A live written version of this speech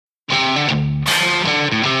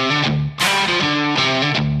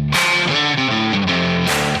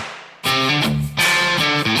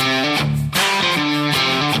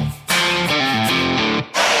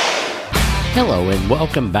and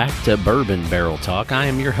welcome back to Bourbon Barrel Talk. I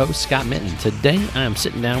am your host, Scott Minton. Today, I am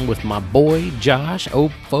sitting down with my boy, Josh,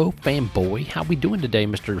 Ofo fanboy. How we doing today,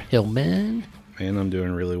 Mr. Hillman? Man, I'm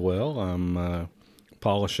doing really well. I'm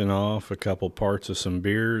polishing off a couple parts of some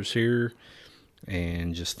beers here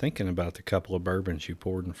and just thinking about the couple of bourbons you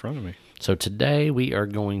poured in front of me. So today, we are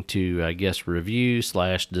going to, review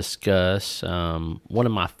 / discuss one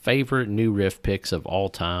of my favorite new riff picks of all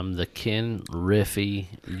time, the Ken Riffy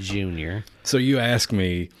Jr. So you asked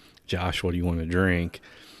me, Josh, what do you want to drink?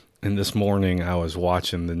 And this morning I was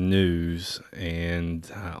watching the news,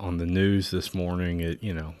 and on the news this morning at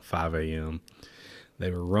 5 a.m., they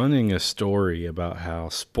were running a story about how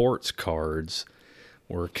sports cards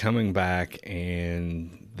were coming back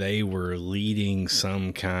and they were leading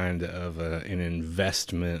some kind of an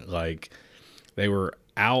investment, like they were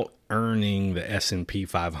out earning the S&P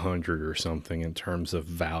 500 or something in terms of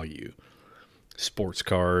value. Sports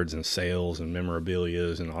cards and sales and memorabilia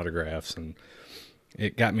and autographs, and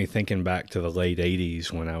it got me thinking back to the late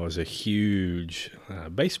 80s when I was a huge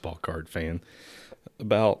baseball card fan,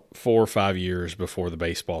 about 4 or 5 years before the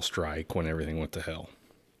baseball strike when everything went to hell.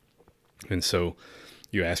 And so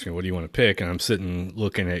you asked me, what do you want to pick? And I'm sitting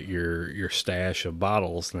looking at your stash of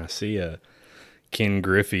bottles, and I see a Ken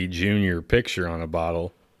Griffey Jr. picture on a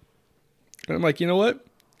bottle. And I'm like, you know what?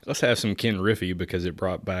 Let's have some Ken Riffy because it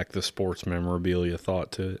brought back the sports memorabilia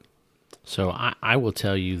thought to it. So I will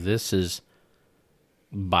tell you, this is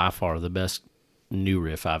by far the best new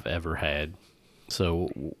riff I've ever had. So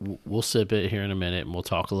we'll sip it here in a minute, and we'll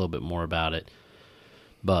talk a little bit more about it.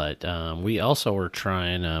 But we also are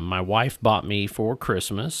trying, my wife bought me for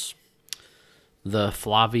Christmas the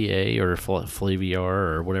Flavier or Flaviar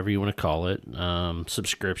or whatever you want to call it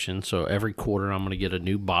subscription. So every quarter I'm going to get a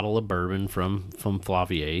new bottle of bourbon from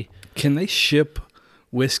Flavier. Can they ship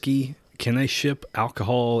whiskey? Can they ship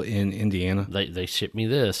alcohol in Indiana? They ship me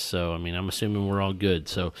this, so I'm assuming we're all good.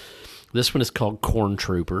 So this one is called Corn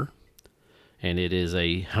Trooper, and it is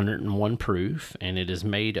 101 proof, and it is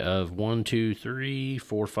made of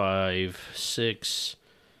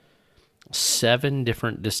 7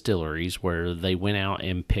 different distilleries where they went out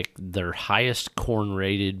and picked their highest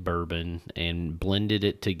corn-rated bourbon and blended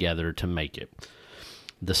it together to make it.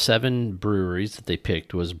 The 7 breweries that they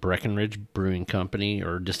picked was Breckenridge Brewing Company,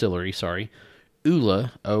 or Distillery,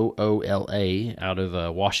 Oola, O-O-L-A, out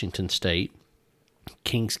of Washington State,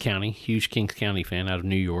 Kings County, huge Kings County fan, out of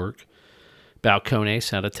New York,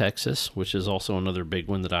 Balcones out of Texas, which is also another big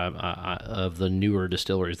one that I of the newer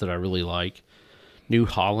distilleries that I really like, New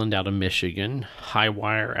Holland out of Michigan,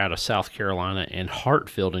 Highwire out of South Carolina, and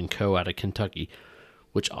Hartfield & Co. out of Kentucky,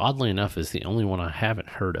 which oddly enough is the only one I haven't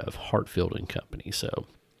heard of, Hartfield & Company. So,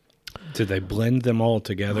 did they blend them all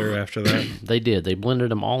together after that? They did. They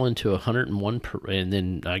blended them all into 101 and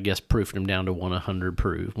then I guess proofed them down to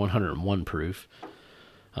 101 proof.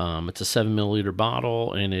 It's a 7 milliliter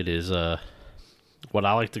bottle, and it is what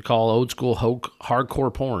I like to call old school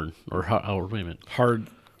hardcore porn, or wait a minute, hard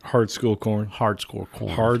school corn. Hardcore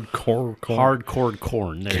corn. Hardcore corn. Hardcore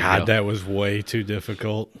corn. There God, you go. that was way too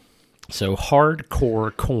difficult. So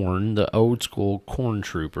hardcore corn, the old school Corn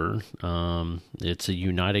Trooper. It's a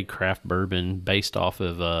United Craft bourbon based off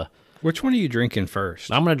of. Which one are you drinking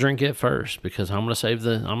first? I'm gonna drink it first because I'm gonna save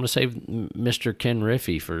Mr. Ken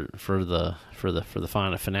Riffy for the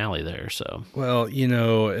final finale there. So well,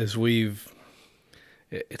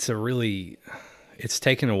 it's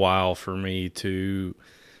taken a while for me to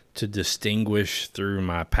distinguish through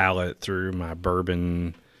my palate, through my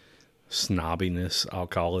bourbon snobbiness, I'll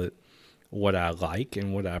call it, what I like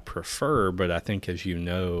and what I prefer. But I think, as you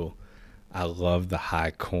know, I love the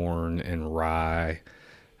high corn and rye,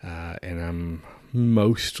 and I'm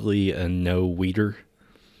mostly a no-wheater,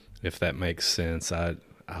 if that makes sense. I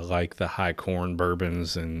like the high corn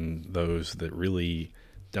bourbons and those that really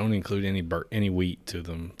don't include any wheat to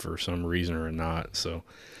them for some reason or not. So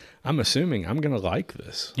I'm assuming I'm going to like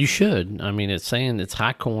this. You should. It's saying it's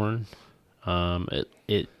high corn.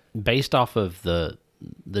 It based off of the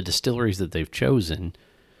distilleries that they've chosen,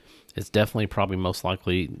 it's definitely probably most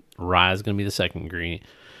likely rye is going to be the second ingredient.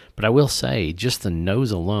 But I will say, just the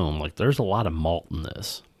nose alone, like there's a lot of malt in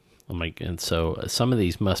this. And so some of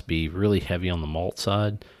these must be really heavy on the malt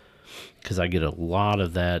side, because I get a lot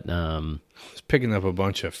of that. I was picking up a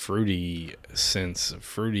bunch of fruity scents,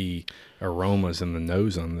 fruity aromas in the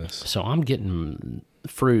nose on this. So I'm getting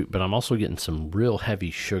fruit, but I'm also getting some real heavy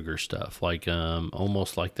sugar stuff, like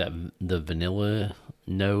almost like the vanilla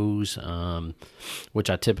nose, which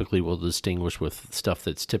I typically will distinguish with stuff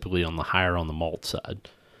that's typically higher on the malt side.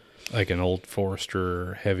 Like an Old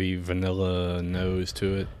Forester heavy vanilla nose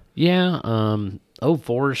to it. Yeah. Old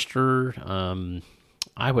Forester.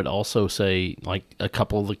 I would also say like a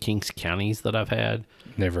couple of the Kings Counties that I've had.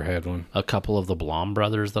 Never had one. A couple of the Blom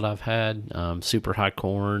brothers that I've had. Super high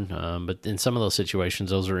corn. But in some of those situations,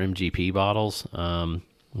 those are MGP bottles.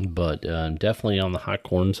 But definitely on the high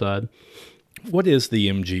corn side. What is the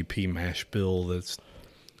MGP mash bill?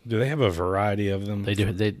 Do they have a variety of them? They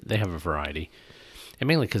do. They have a variety, and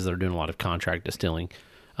mainly because they're doing a lot of contract distilling.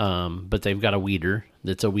 But they've got a wheater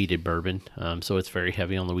that's a wheated bourbon, so it's very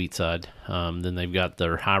heavy on the wheat side. Then they've got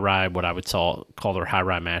their high rye, what I would call their high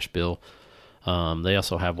rye mash bill. They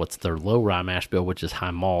also have what's their low rye mash bill, which is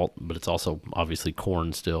high malt, but it's also obviously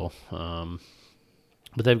corn still.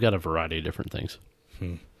 But they've got a variety of different things.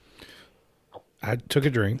 I took a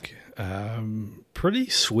drink. Pretty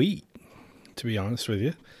sweet, to be honest with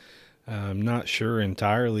you. I'm not sure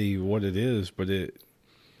entirely what it is, but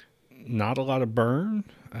not a lot of burn.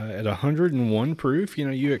 At 101 proof,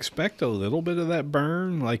 you expect a little bit of that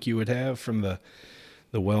burn like you would have from the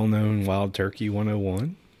well-known Wild Turkey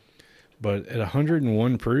 101. But at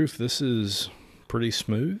 101 proof, this is pretty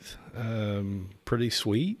smooth, pretty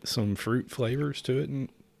sweet, some fruit flavors to it, in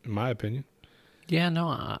my opinion. Yeah,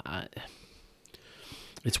 no,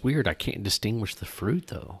 it's weird. I can't distinguish the fruit,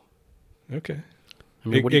 though. Okay. I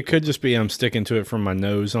mean, It could just be I'm sticking to it from my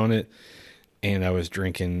nose on it, and I was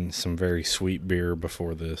drinking some very sweet beer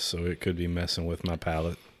before this, so it could be messing with my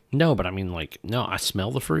palate. No, but I mean, no, I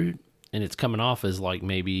smell the fruit, and it's coming off as like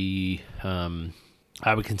maybe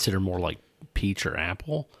I would consider more like peach or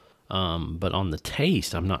apple. But on the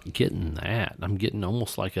taste, I'm not getting that. I'm getting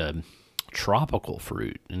almost like a tropical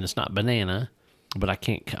fruit, and it's not banana, but I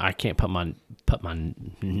can't put my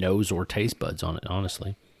nose or taste buds on it,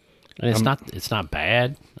 honestly. And it's not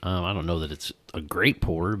bad. I don't know that it's a great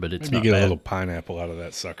pour, but it's Maybe not you get bad. a little pineapple out of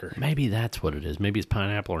that sucker. Maybe that's what it is. Maybe it's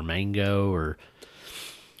pineapple or mango or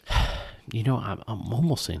I'm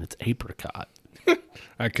almost saying it's apricot.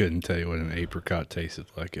 I couldn't tell you what an apricot tasted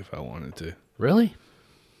like if I wanted to. Really?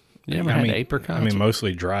 You never had apricots? I mean,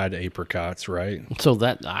 mostly dried apricots, right? So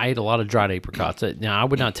I ate a lot of dried apricots. Now, I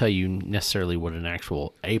would not tell you necessarily what an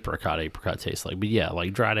actual apricot tastes like. But yeah,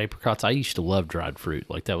 like dried apricots. I used to love dried fruit.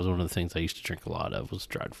 Like that was one of the things I used to drink a lot of was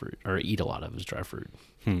dried fruit, or eat a lot of was dried fruit.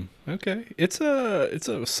 Okay. It's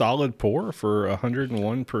a solid pour for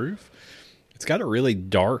 101 proof. It's got a really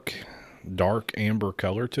dark amber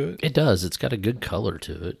color to it. It does. It's got a good color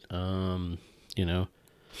to it. I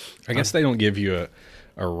guess they don't give you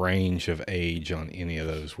a range of age on any of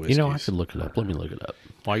those whiskeys. I could look it up. Let me look it up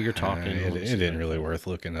while you're talking. It isn't really worth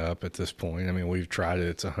looking up at this point. I mean, we've tried it.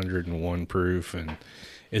 It's 101 proof, and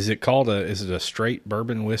is it a straight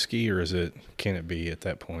bourbon whiskey, or can it be at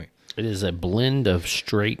that point? It is a blend of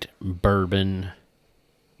straight bourbon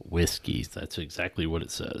whiskeys. That's exactly what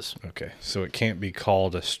it says. Okay, so it can't be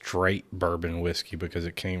called a straight bourbon whiskey because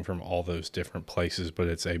it came from all those different places, but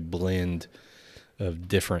it's a blend of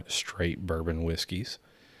different straight bourbon whiskeys.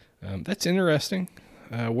 That's interesting.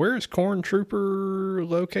 Where is Corn Trooper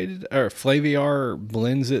located? Or Flaviar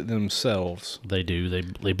blends it themselves. They do.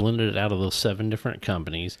 They blended it out of those 7 different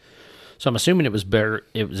companies. So I'm assuming it was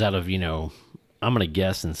out of, I'm going to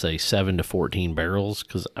guess and say 7 to 14 barrels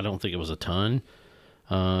because I don't think it was a ton.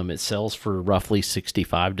 It sells for roughly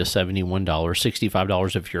 $65 to $71.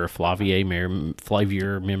 $65 if you're a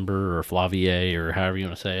Flaviar member or Flavier or however you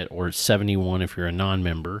want to say it, or it's $71 if you're a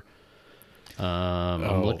non-member.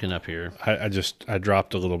 I'm looking up here. I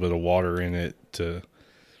dropped a little bit of water in it to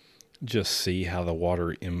just see how the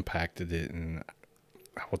water impacted it, and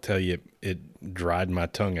I will tell you, it dried my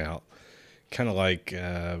tongue out. Kind of like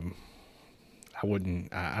I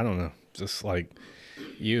don't know, just like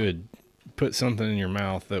you had put something in your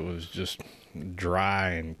mouth that was just dry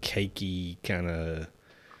and cakey, kind of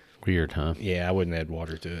weird, huh? Yeah, I wouldn't add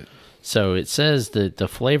water to it. So it says that the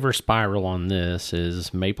flavor spiral on this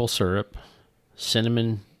is maple syrup,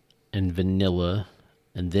 cinnamon, and vanilla,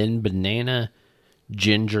 and then banana,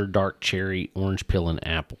 ginger, dark cherry, orange peel, and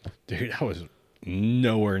apple. Dude, I was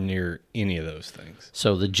nowhere near any of those things.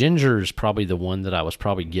 So the ginger is probably the one that I was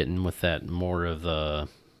probably getting with that more of the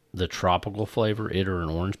tropical flavor, it or an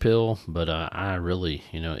orange peel. But I really,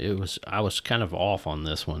 I was kind of off on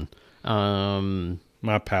this one.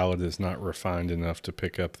 My palate is not refined enough to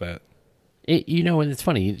pick up that. And it's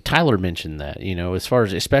funny. Tyler mentioned that, as far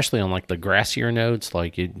as, especially on like the grassier notes,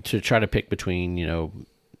 like to try to pick between,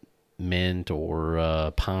 mint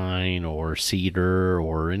or pine or cedar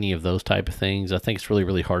or any of those type of things. I think it's really,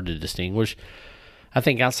 really hard to distinguish. I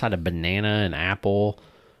think outside of banana and apple,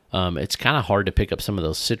 it's kind of hard to pick up some of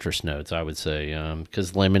those citrus notes, I would say,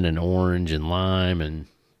 because lemon and orange and lime and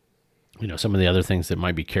some of the other things that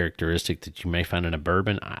might be characteristic that you may find in a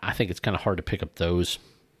bourbon, I think it's kind of hard to pick up those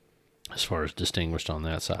as far as distinguished on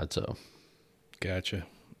that side. So, gotcha.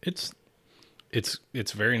 It's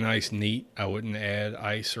very nice, neat. I wouldn't add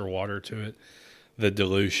ice or water to it. The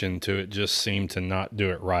dilution to it just seemed to not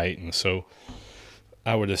do it right, and so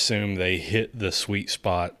I would assume they hit the sweet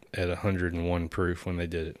spot at 101 proof when they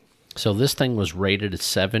did it. So this thing was rated a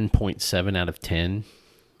 7.7 out of 10.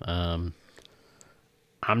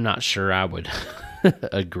 I'm not sure I would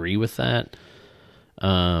agree with that.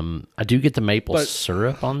 I do get the maple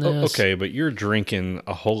syrup on this. Okay, but you're drinking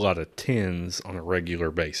a whole lot of 10s on a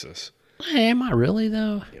regular basis. Am I really,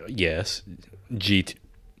 though? Yes.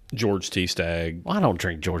 George T. Stagg. Well, I don't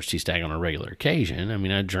drink George T. Stagg on a regular occasion. I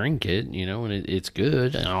mean, I drink it, and it's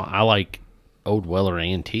good. And I like Old Weller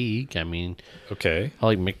Antique. I mean, okay. I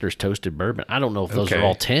like Michter's Toasted Bourbon. I don't know if those are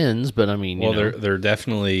all 10s, but I mean, well, they're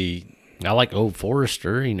definitely. I like Old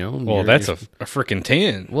Forester, Well, that's a freaking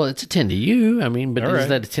 10. Well, it's a 10 to you. I mean, but is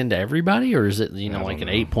that a 10 to everybody, or is it, like an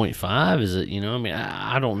 8.5? Is it, I mean,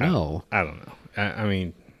 I don't know. I don't know. I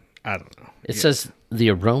mean, I don't know. It says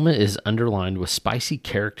the aroma is underlined with spicy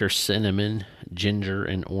character cinnamon, ginger,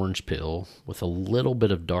 and orange peel with a little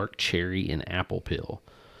bit of dark cherry and apple peel,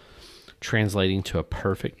 translating to a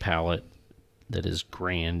perfect palate that is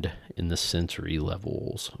grand in the sensory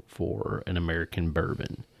levels for an American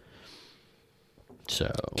bourbon.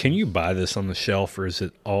 So, can you buy this on the shelf, or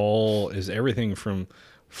is everything from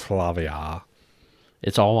Flavia?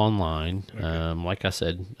 It's all online. Okay. Like I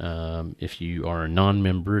said, if you are a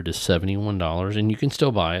non-member, it is $71, and you can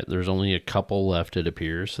still buy it. There's only a couple left, it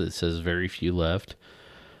appears. It says very few left.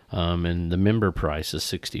 And the member price is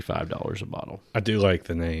 $65 a bottle. I do like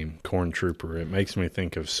the name, Corn Trooper. It makes me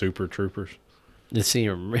think of Super Troopers.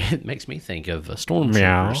 It makes me think of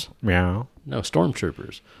Stormtroopers. Meow. No,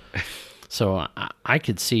 Stormtroopers. So I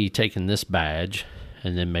could see taking this badge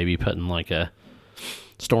and then maybe putting like a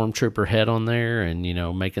Stormtrooper head on there and,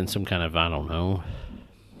 making some kind of, I don't know.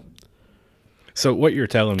 So what you're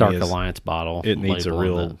telling me is Dark Alliance bottle. It needs a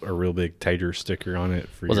real big tater sticker on it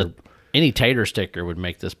for any tater sticker would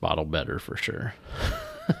make this bottle better for sure.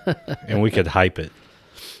 And we could hype it.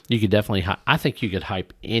 You could definitely. I think you could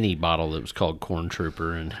hype any bottle that was called Corn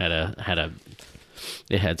Trooper and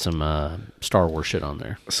it had some Star Wars shit on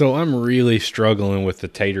there. So I'm really struggling with the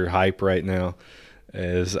tater hype right now,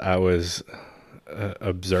 as I was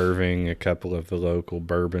observing a couple of the local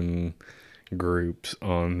bourbon groups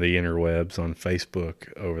on the interwebs on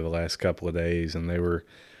Facebook over the last couple of days, and they were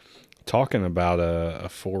talking about a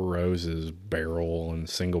Four Roses barrel and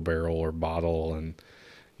single barrel or bottle, and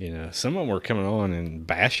some of them were coming on and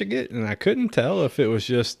bashing it, and I couldn't tell if it was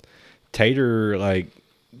just tater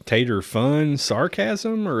fun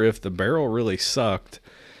sarcasm or if the barrel really sucked.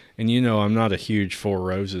 And I'm not a huge Four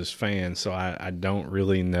Roses fan, so I don't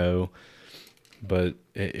really know, but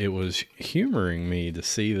it was humoring me to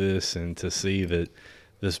see this and to see that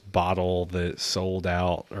this bottle that sold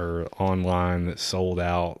out, or online that sold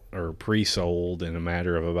out or pre-sold in a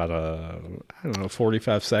matter of about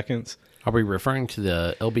 45 seconds. Are we referring to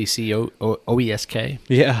the LBC OESK?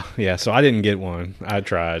 Yeah. So I didn't get one. I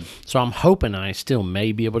tried. So I'm hoping I still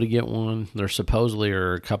may be able to get one. There supposedly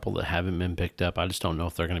are a couple that haven't been picked up. I just don't know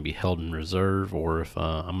if they're going to be held in reserve or if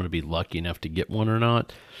I'm going to be lucky enough to get one or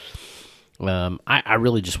not. I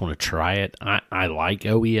really just want to try it. I like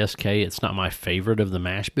OESK. It's not my favorite of the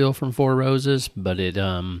mash bill from Four Roses, but it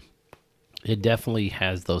definitely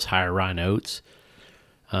has those higher rye notes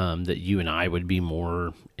that you and I would be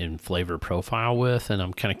more in flavor profile with, and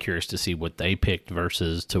I'm kind of curious to see what they picked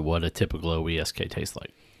versus to what a typical OESK tastes like.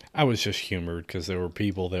 I was just humored because there were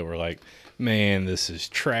people that were like, man, this is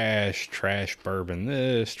trash bourbon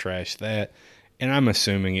this, trash that. And I'm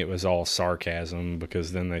assuming it was all sarcasm,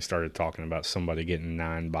 because then they started talking about somebody getting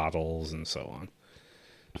 9 bottles and so on.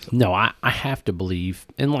 No, I have to believe,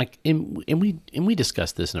 and we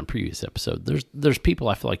discussed this in a previous episode. There's people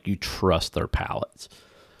I feel like you trust their palates,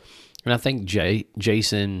 and I think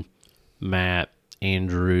Jason, Matt,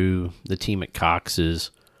 Andrew, the team at Cox's,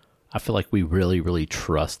 I feel like we really, really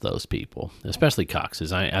trust those people, especially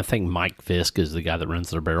Cox's. I think Mike Fisk is the guy that runs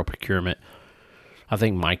their barrel procurement. I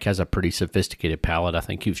think Mike has a pretty sophisticated palate. I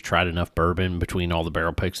think he's tried enough bourbon between all the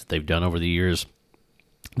barrel picks that they've done over the years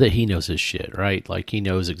that he knows his shit, right? Like, he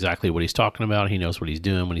knows exactly what he's talking about. He knows what he's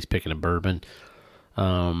doing when he's picking a bourbon.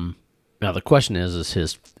 Now, the question is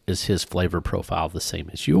his flavor profile the same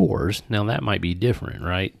as yours? Now, that might be different,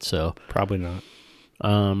 right? So probably not.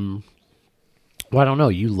 Well, I don't know.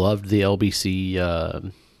 You loved the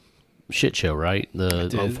LBC shit show, right?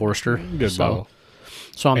 The Old Forester. Good bottle.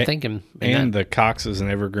 So I'm thinking, and the Cox's and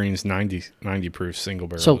Evergreen's 90 proof single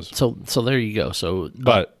barrel. So there you go. So,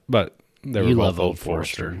 but they were you both love Old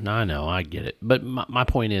Forester. No, I know, I get it. But my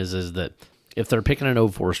point is that if they're picking an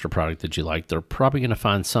Old Forester product that you like, they're probably going to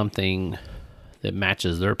find something that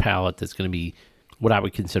matches their palate that's going to be what I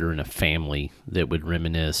would consider in a family that would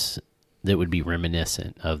be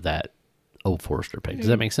reminiscent of that Old Forester pick. Does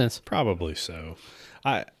that make sense? Probably so.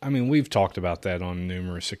 I mean, we've talked about that on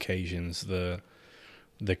numerous occasions. The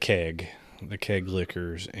keg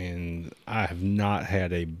liquors, and I have not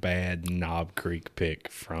had a bad Knob Creek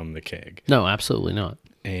pick from the keg. No, absolutely not.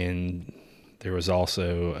 And there was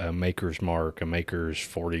also a Maker's Mark, a Maker's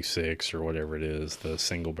 46 or whatever it is, the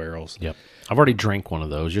single barrels. Yep. I've already drank one of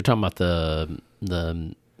those. You're talking about the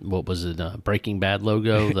what was it, Breaking Bad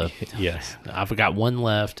logo? Yes. I've got one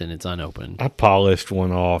left, and it's unopened. I polished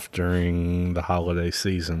one off during the holiday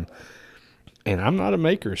season. And I'm not a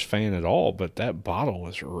Maker's fan at all, but that bottle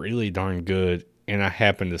was really darn good. And I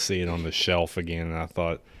happened to see it on the shelf again, and I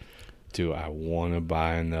thought, do I want to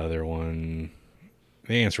buy another one?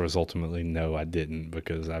 The answer was ultimately no, I didn't,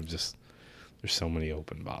 because there's so many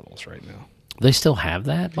open bottles right now. They still have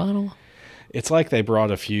that bottle? It's like they brought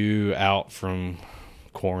a few out from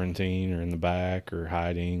quarantine or in the back or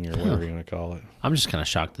hiding or whatever you want to call it. I'm just kind of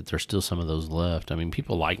shocked that there's still some of those left. I mean,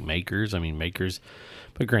 people like Makers.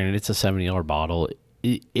 But granted, it's a $70 bottle.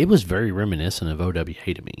 It was very reminiscent of OWA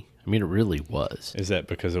to me. I mean, it really was. Is that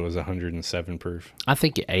because it was 107 proof? I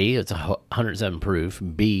think A, it's 107 proof.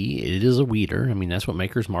 B, it is a weeder. I mean, that's what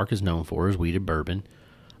Maker's Mark is known for, is weeded bourbon.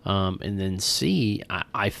 And then C,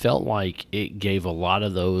 I felt like it gave a lot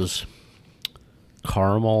of those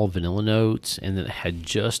caramel vanilla notes, and then it had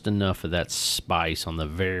just enough of that spice on the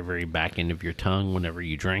very, very back end of your tongue whenever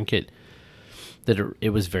you drank it, that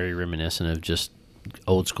it was very reminiscent of just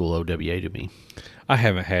old school OWA to me. I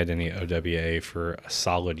haven't had any OWA for a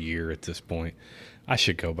solid year at this point. I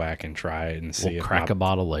should go back and try it and see. We'll crack a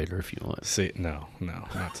bottle later if you want. No,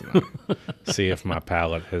 not tonight. See if my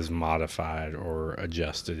palate has modified or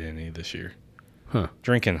adjusted any this year.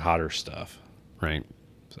 Drinking hotter stuff, right?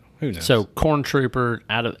 So who knows? So Corn Trooper,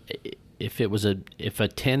 if a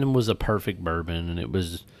 10 was a perfect bourbon and it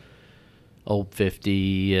was Old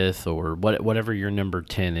 50th or whatever your number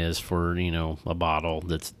 10 is for, a bottle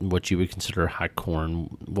that's what you would consider high corn,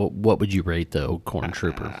 what would you rate the Old Corn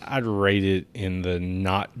Trooper? I'd rate it in the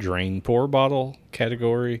not drain pour bottle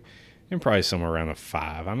category and probably somewhere around a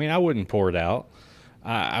 5. I mean, I wouldn't pour it out.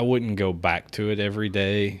 I wouldn't go back to it every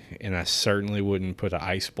day, and I certainly wouldn't put an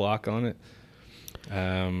ice block on it.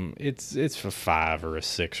 It's a 5 or a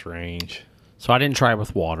 6 range. So I didn't try it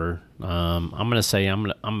with water. I'm gonna say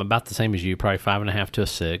I'm about the same as you, probably 5.5 to a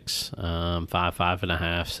 6,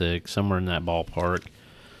 5.5, 6, somewhere in that ballpark.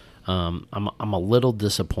 I'm a little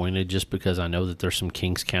disappointed just because I know that there's some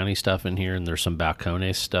Kings County stuff in here and there's some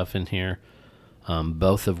Balcones stuff in here,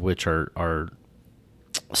 both of which are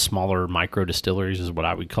smaller micro distilleries is what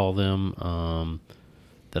I would call them.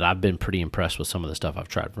 That I've been pretty impressed with some of the stuff I've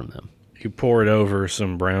tried from them. You pour it over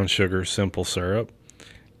some brown sugar simple syrup,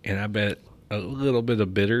 and I bet a little bit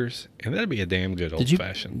of bitters, and that'd be a damn good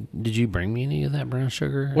old-fashioned. Did you bring me any of that brown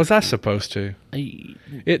sugar? Was I supposed to?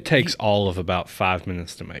 It takes all of about 5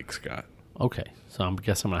 minutes to make, Scott. Okay, so I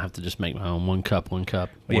guess I'm going to have to just make my own. One cup.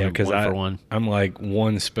 Yeah, because I'm like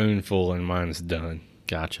one spoonful, and mine's done.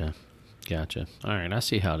 Gotcha. All right, I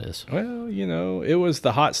see how it is. Well, it was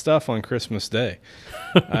the hot stuff on Christmas Day.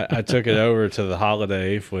 I took it over to the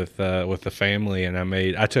holiday with the family, and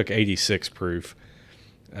I took 86 proof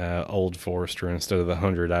Old Forester instead of the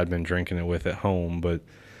 100 I'd been drinking it with at home. But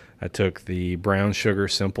I took the brown sugar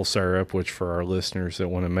simple syrup, which for our listeners that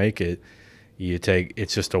want to make it,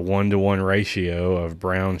 it's just a 1-to-1 ratio of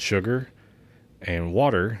brown sugar and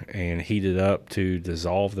water, and heat it up to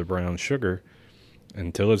dissolve the brown sugar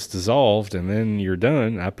until it's dissolved, and then you're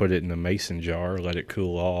done. I put it in a mason jar, let it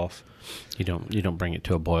cool off. You don't bring it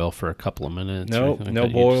to a boil for a couple of minutes? No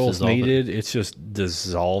boils needed. It's just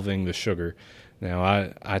dissolving the sugar. Now,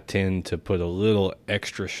 I tend to put a little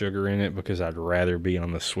extra sugar in it because I'd rather be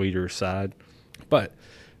on the sweeter side. But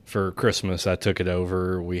for Christmas, I took it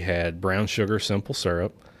over. We had brown sugar simple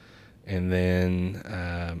syrup, and then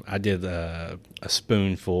I did a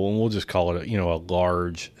spoonful, and we'll just call it a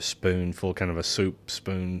large spoonful, kind of a soup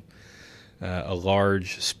spoon, a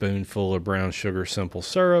large spoonful of brown sugar simple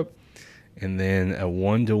syrup, and then a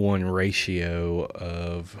 1-to-1 ratio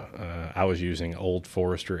of I was using Old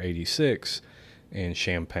Forester 86 and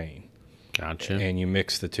champagne. Gotcha. And you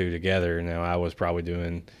mix the two together. Now I was probably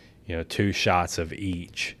doing 2 shots of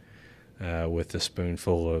each with the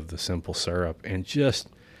spoonful of the simple syrup, and just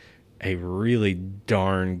a really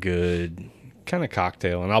darn good kind of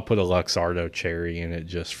cocktail, and I'll put a Luxardo cherry in it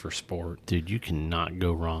just for sport. Dude, you cannot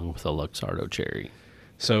go wrong with a Luxardo cherry.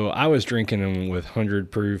 So I was drinking them with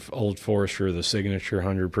 100 proof Old Forester, the signature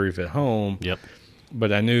 100 proof at home. Yep.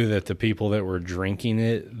 But I knew that the people that were drinking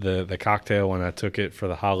it, the cocktail, when I took it for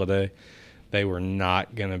the holiday, they were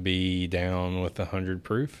not going to be down with the 100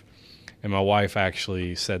 proof. And my wife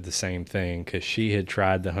actually said the same thing because she had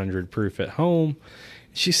tried the 100 proof at home.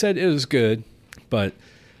 She said it was good, but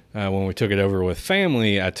when we took it over with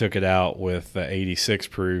family, I took it out with the 86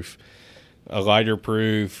 proof, a lighter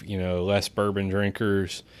proof, less bourbon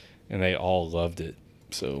drinkers, and they all loved it.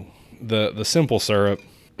 So the simple syrup,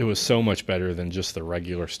 it was so much better than just the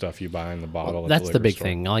regular stuff you buy in the bottle. That's the big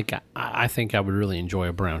thing. Like, I think I would really enjoy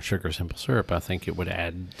a brown sugar simple syrup. I think it would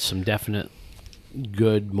add some definite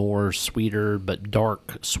good, more sweeter, but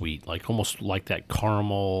dark sweet, like almost like that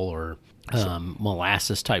caramel or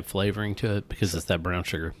molasses type flavoring to it because it's that brown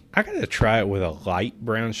sugar. I got to try it with a light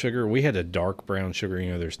brown sugar. We had a dark brown sugar.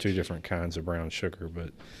 There's two different kinds of brown sugar,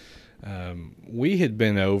 but we had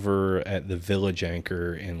been over at the Village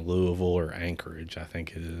Anchor in Louisville or Anchorage, I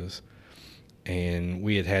think it is. And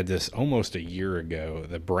we had this almost a year ago,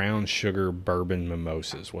 the brown sugar bourbon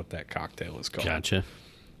mimosa is what that cocktail is called. Gotcha.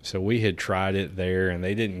 So we had tried it there, and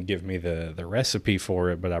they didn't give me the recipe for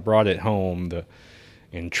it, but I brought it home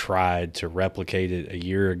and tried to replicate it a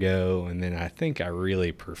year ago, and then I think I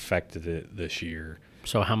really perfected it this year.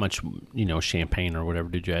 So how much, champagne or whatever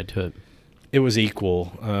did you add to it? It was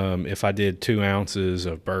equal. If I did 2 ounces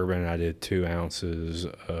of bourbon, I did 2 ounces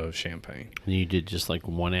of champagne. And you did just like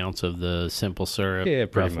 1 ounce of the simple syrup? Yeah,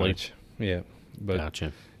 pretty roughly? much. Yeah. But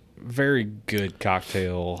Gotcha. very good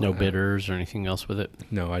cocktail. No bitters or anything else with it?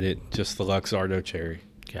 No, I didn't. Just the Luxardo cherry.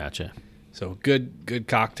 Gotcha. So good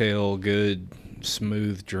cocktail, good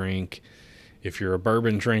smooth drink. If you're a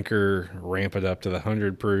bourbon drinker, ramp it up to the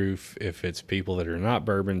 100 proof. If it's people that are not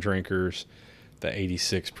bourbon drinkers, the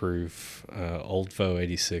 86 proof, Old Foe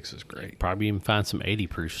 86 is great. Probably even find some 80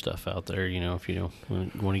 proof stuff out there, if you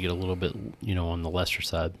want to get a little bit, on the lesser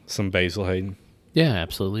side. Some Basil Hayden. Yeah,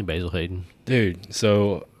 absolutely. Basil Hayden. Dude,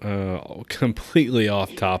 so completely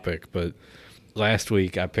off topic, but last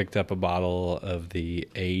week I picked up a bottle of the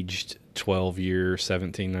aged 12-year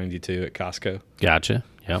 1792 at Costco. Gotcha.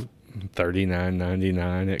 Yep.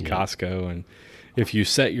 $39.99 at Costco. And if you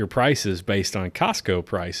set your prices based on Costco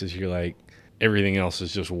prices, you're like, everything else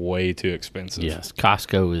is just way too expensive. Yes,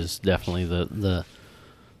 Costco is definitely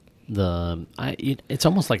it's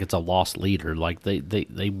almost like it's a lost leader. Like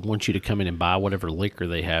they want you to come in and buy whatever liquor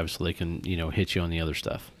they have so they can, hit you on the other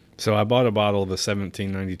stuff. So I bought a bottle of the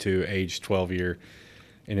 1792 aged 12-year,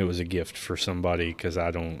 and it was a gift for somebody because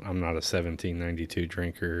I'm not a 1792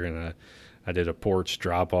 drinker, and I did a porch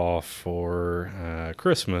drop off for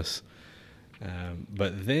Christmas.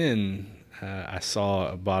 But then I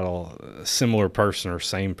saw a bottle, a similar person or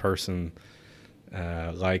same person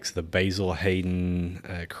likes the Basil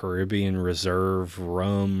Hayden Caribbean Reserve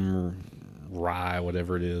rum rye,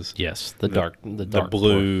 whatever it is. Yes, the dark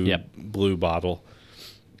blue, Yep. blue bottle.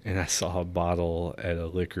 And I saw a bottle at a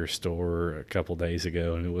liquor store a couple days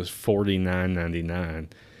ago, and it was $49.99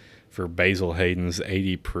 for Basil Hayden's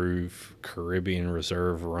 80 proof Caribbean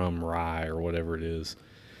Reserve rum rye or whatever it is.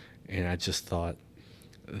 And I just thought,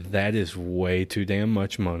 that is way too damn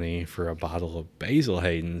much money for a bottle of Basil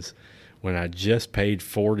Hayden's when I just paid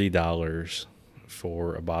 $40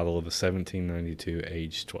 for a bottle of the 1792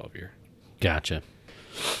 aged 12-year. Gotcha.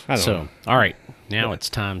 I don't know. All right, now it's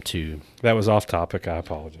time to. That was off topic. I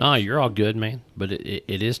apologize. Oh, you're all good, man. But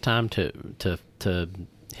it is time to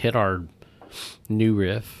hit our new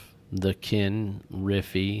riff, the Ken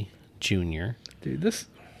Riffy Jr. Dude, this.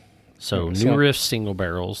 So new riff single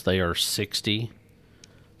barrels, they are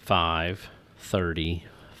 65,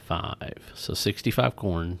 35. So 65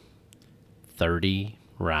 corn, 30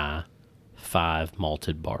 rye, 5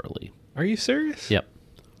 malted barley. Are you serious? Yep.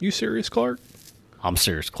 You serious, Clark? I'm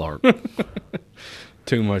serious, Clark.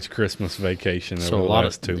 Too much Christmas vacation over So the a lot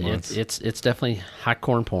last 2 months. It's definitely high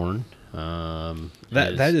corn porn.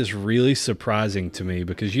 That is really surprising to me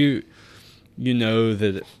because you know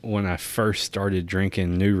that when I first started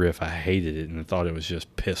drinking New Riff, I hated it and thought it was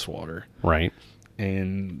just piss water. Right.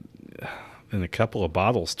 And a couple of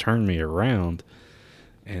bottles turned me around,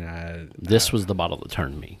 and This was the bottle that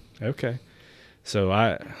turned me. Okay.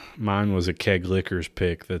 So mine was a Keg Liquors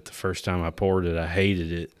pick that the first time I poured it, I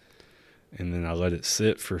hated it. And then I let it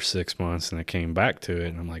sit for 6 months and I came back to it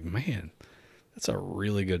and I'm like, man, that's a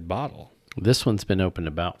really good bottle. This one's been open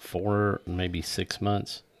about 4, maybe 6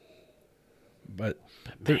 months. But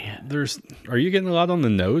Man. are you getting a lot on the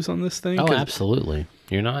nose on this thing? Oh, 'Cause absolutely.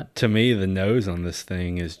 You're not? to me, the nose on this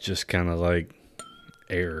thing is just kind of like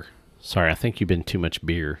air. Sorry, I think you've been too much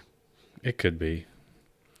beer. It could be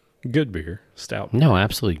good beer, stout. No,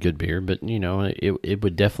 absolutely good beer, but it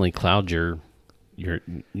would definitely cloud your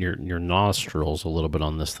nostrils a little bit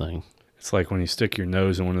on this thing. It's like when you stick your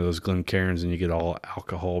nose in one of those Glencairns and you get all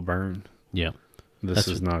alcohol burn. Yeah. This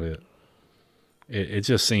is not it. It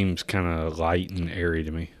just seems kind of light and airy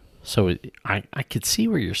to me. So I could see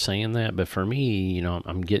where you're saying that, but for me,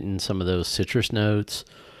 I'm getting some of those citrus notes.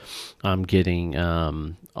 I'm getting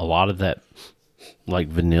a lot of that, like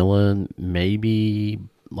vanilla, maybe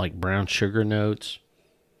like brown sugar notes.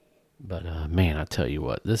 But man, I tell you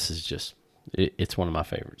what, this is just it's one of my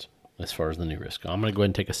favorites as far as the New Riff go. I'm going to go ahead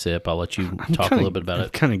and take a sip. I'll let you talk a little bit about it. I'm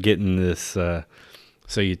kind of getting this.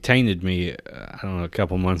 So you tainted me, I don't know, a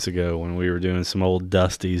couple months ago when we were doing some old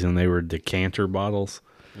Dusties and they were decanter bottles.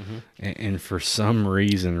 Mm-hmm. And for some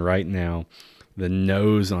reason right now, the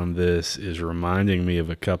nose on this is reminding me of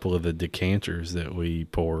a couple of the decanters that we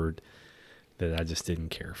poured that I just didn't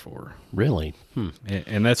care for. Really?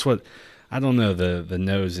 And that's what, I don't know, the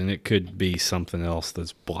nose, and it could be something else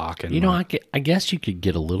that's blocking. I guess you could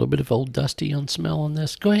get a little bit of Old Dusty on smell on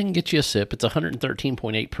this. Go ahead and get you a sip. It's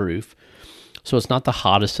 113.8 proof. So it's not the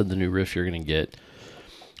hottest of the New Riff you're going to get.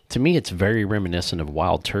 To me, it's very reminiscent of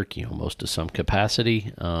Wild Turkey almost to some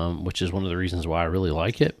capacity, which is one of the reasons why I really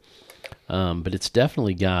like it. But it's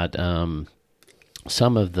definitely got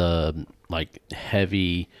some of the like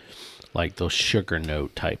heavy, like those sugar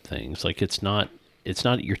note type things. Like it's not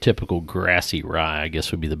your typical grassy rye, I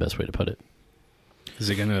guess would be the best way to put it.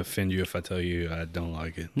 Is it going to offend you if I tell you I don't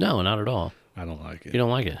like it? No, not at all. I don't like it. You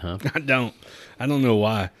don't like it, huh? I don't know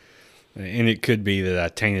why. And it could be that I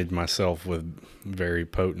tainted myself with very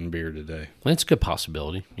potent beer today. It's a good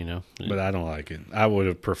possibility, But I don't like it. I would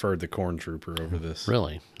have preferred the Corn Trooper over this.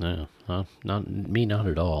 Really? No. Not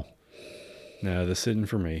at all. No, this isn't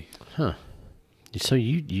for me. Huh. So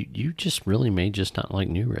you just really may just not like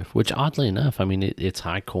New Riff, which oddly enough, I mean, it's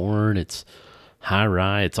high corn, it's high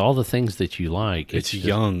rye, it's all the things that you like. It's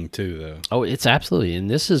young too, though. Oh, it's absolutely. And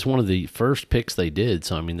this is one of the first picks they did.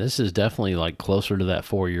 So, I mean, this is definitely like closer to that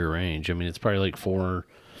 4-year range. I mean, it's probably like 4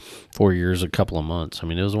 years, a couple of months. I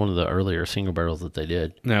mean, it was one of the earlier single barrels that they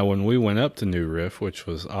did. Now, when we went up to New Riff, which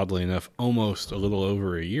was oddly enough almost a little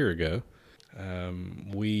over a year ago,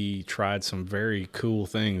 we tried some very cool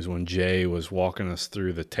things when Jay was walking us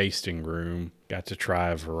through the tasting room. Got to try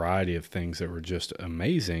a variety of things that were just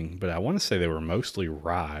amazing, but I want to say they were mostly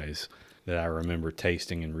ryes that I remember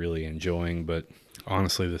tasting and really enjoying, but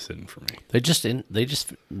honestly, this isn't for me. They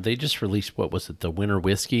just released, what was it, the Winter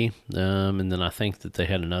Whiskey, and then I think that they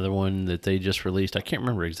had another one that they just released. I can't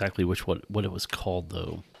remember exactly what it was called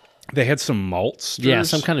though. They had some maltsters. Yeah,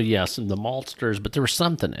 some the maltsters, but there was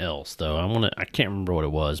something else though. I can't remember what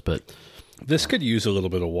it was, but this could use a little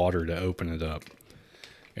bit of water to open it up.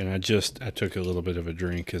 And I took a little bit of a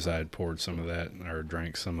drink as I had poured some of that or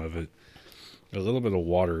drank some of it. A little bit of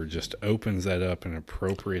water just opens that up an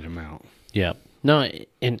appropriate amount. Yeah. No,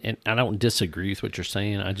 and I don't disagree with what you're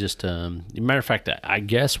saying. I just, matter of fact, I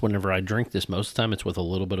guess whenever I drink this, most of the time it's with a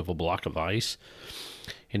little bit of a block of ice.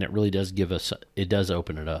 And it really does it does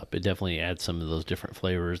open it up. It definitely adds some of those different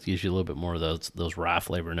flavors, gives you a little bit more of those rye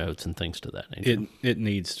flavor notes and things to that nature. It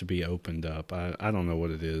needs to be opened up. I don't know what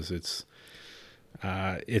it is. It's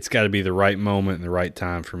got to be the right moment and the right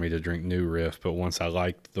time for me to drink New Riff. But once I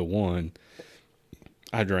liked the one,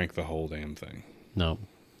 I drank the whole damn thing. No,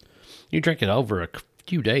 you drank it over a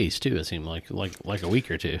few days too. It seemed like a week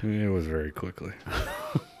or two. It was very quickly.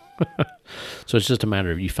 So it's just a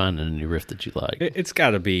matter of you finding a New Riff that you like. It's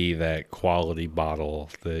got to be that quality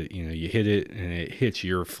bottle that you hit it and it hits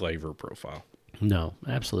your flavor profile. No,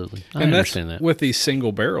 absolutely. I understand that. With these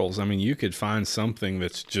single barrels, I mean, you could find something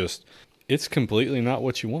that's just it's completely not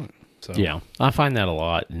what you want. So yeah, I find that a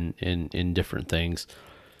lot in different things.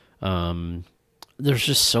 There's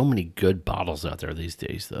just so many good bottles out there these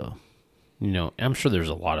days, though. I'm sure there's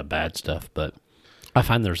a lot of bad stuff, but I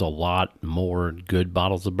find there's a lot more good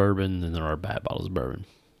bottles of bourbon than there are bad bottles of bourbon.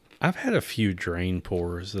 I've had a few drain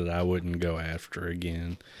pours that I wouldn't go after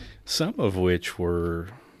again, some of which were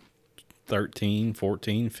 13,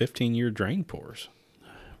 14, 15-year drain pours.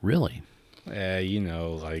 Really?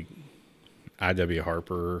 Like I.W.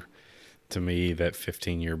 Harper, to me, that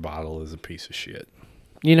 15-year bottle is a piece of shit.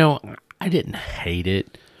 I didn't hate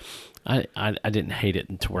it. I didn't hate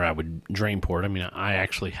it to where I would drain pour it. I mean, I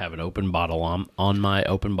actually have an open bottle on my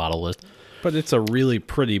open bottle list. But it's a really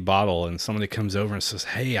pretty bottle, and somebody comes over and says,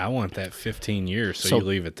 hey, I want that 15 years, so you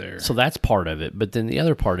leave it there. So that's part of it. But then the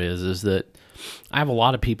other part is that I have a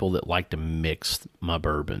lot of people that like to mix my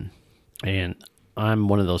bourbon. And I'm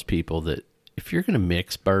one of those people that if you're going to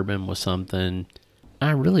mix bourbon with something,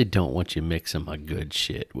 I really don't want you mixing my good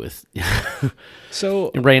shit with So,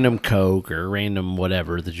 random Coke or random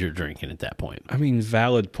whatever that you're drinking at that point. I mean,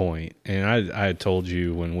 valid point. And I had told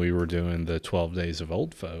you when we were doing the 12 days of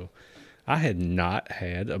Old Foe, I had not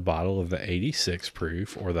had a bottle of the 86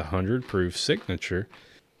 proof or the 100 proof signature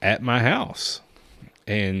at my house.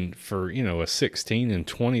 And for, a $16 and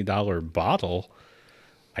 $20 bottle,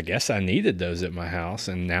 I guess I needed those at my house.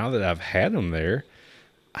 And now that I've had them there,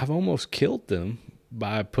 I've almost killed them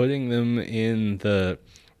by putting them in the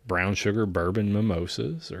brown sugar bourbon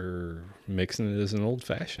mimosas or mixing it as an old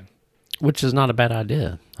fashioned. Which is not a bad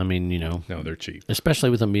idea. I mean, No, they're cheap. especially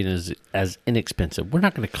with them being as inexpensive. We're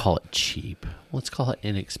not going to call it cheap. Let's call it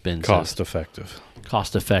inexpensive. Cost effective.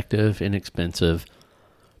 Cost effective, inexpensive.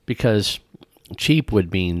 Because cheap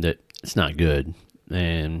would mean that it's not good.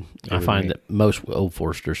 And I find that most Old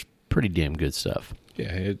Forester's pretty damn good stuff.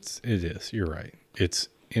 Yeah, it is. You're right. It's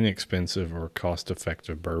inexpensive or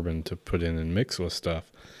cost-effective bourbon to put in and mix with stuff.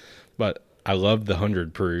 But I love the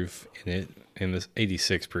 100 proof in it, and this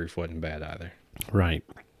 86 proof wasn't bad either. Right.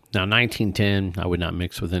 Now, 1910, I would not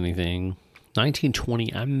mix with anything.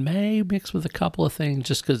 1920, I may mix with a couple of things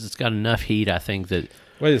just because it's got enough heat, I think, that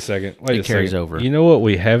Wait a second. it carries over. You know what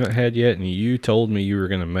we haven't had yet, and you told me you were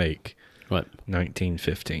going to make? What?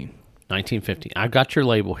 1915. 1950. I got your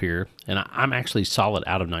label here, and I'm actually solid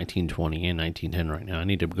out of 1920 and 1910 right now. I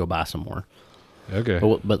need to go buy some more. Okay.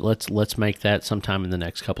 But let's make that sometime in the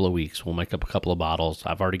next couple of weeks. We'll make up a couple of bottles.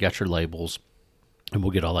 I've already got your labels, and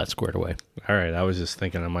we'll get all that squared away. All right. I was just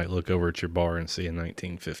thinking I might look over at your bar and see a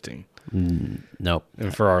 1915. Nope.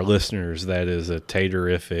 And for our listeners, that is a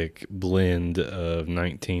tatarific blend of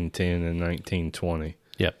 1910 and 1920.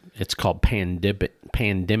 Yep. It's called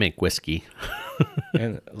pandemic whiskey.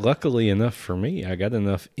 And luckily enough for me, I got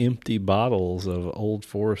enough empty bottles of Old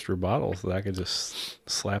Forester bottles that I could just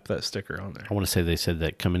slap that sticker on there. I want to say they said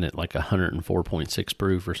that coming at like 104.6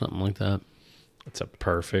 proof or something like that. It's a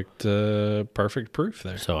perfect proof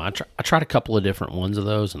there. So I tried a couple of different ones of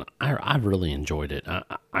those, and I really enjoyed it.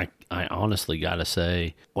 I honestly got to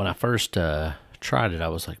say, when I first tried it, I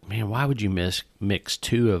was like, man, why would you mix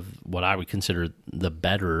two of what I would consider the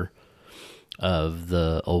better of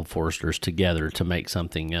the Old Foresters together to make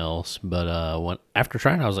something else? But after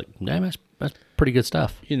trying it, I was like, damn, that's pretty good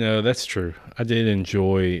stuff. That's true. I did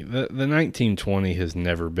enjoy the 1920 has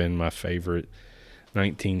never been my favorite.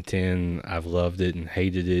 1910, I've loved it and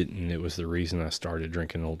hated it, and it was the reason I started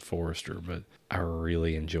drinking Old Forester. But I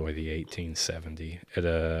really enjoy the 1870 at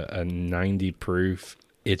a 90 proof.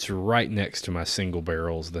 It's right next to my single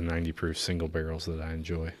barrels, the 90 proof single barrels that I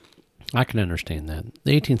enjoy. I can understand that.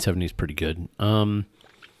 The 1870 is pretty good.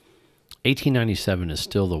 1897 is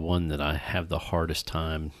still the one that I have the hardest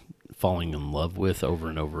time falling in love with over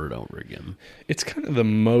and over and over again. It's kind of the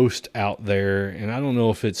most out there, and I don't know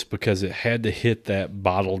if it's because it had to hit that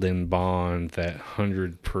bottled in bond, that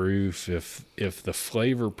 100 proof. If the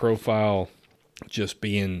flavor profile just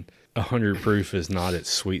being 100 proof is not its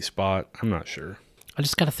sweet spot, I'm not sure. I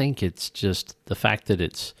just got to think it's just the fact that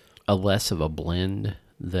it's a less of a blend,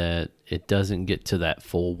 that it doesn't get to that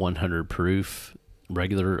full 100 proof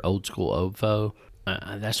regular old school OVO.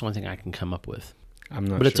 That's the only thing I can come up with. I'm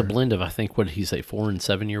not But sure. it's a blend of, I think, what did he say, 4 and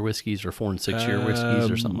 7 year whiskeys or 4 and 6 year whiskeys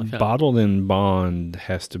or something like that. Bottled in bond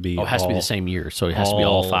has to be Oh, it has to be the same year. So it has to be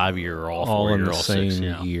all 5 year or all 4 in year or the all same 6.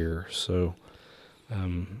 Yeah. year. So,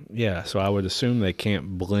 so I would assume they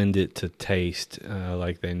can't blend it to taste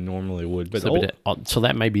like they normally would. But So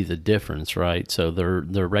that may be the difference, right? So their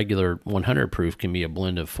regular 100 proof can be a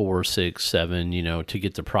blend of 4, 6, 7, to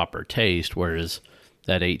get the proper taste, whereas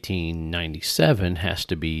that 1897 has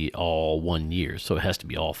to be all 1 year. So it has to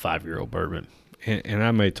be all 5-year-old bourbon. and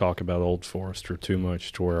I may talk about Old Forester too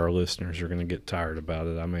much to where our listeners are going to get tired about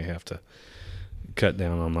it. I may have to cut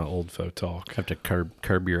down on my Old Faux talk. Have to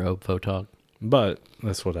curb your OVO talk. But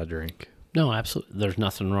that's what I drink. No, absolutely. There's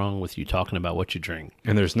nothing wrong with you talking about what you drink.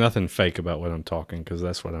 And there's nothing fake about what I'm talking because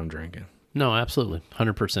that's what I'm drinking. No, absolutely.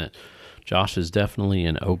 100%. Josh is definitely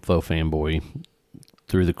an OVO fanboy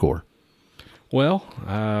through the core. Well,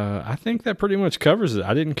 I think that pretty much covers it.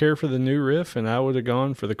 I didn't care for the new riff, and I would have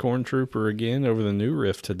gone for the Corn Trooper again over the new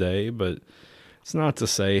riff today, but it's not to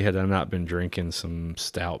say had I not been drinking some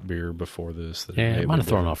stout beer before this. That Yeah, it might have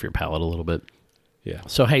thrown off your palate a little bit. Yeah.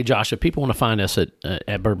 So, hey, Josh, if people want to find us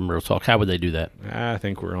at Bourbon Barrel Talk, how would they do that? I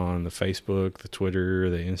think we're on the Facebook, the Twitter,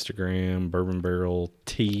 the Instagram, Bourbon Barrel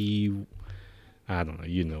T. I don't know.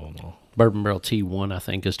 You know them all. Bourbon Barrel T1, I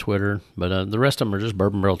think, is Twitter. But the rest of them are just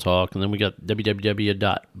Bourbon Barrel Talk. And then we got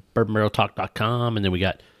www.bourbonbarreltalk.com. And then we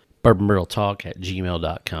got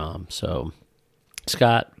bourbonbarreltalk@gmail.com. So,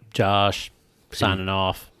 Scott, Josh, signing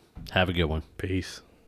off. Have a good one. Peace.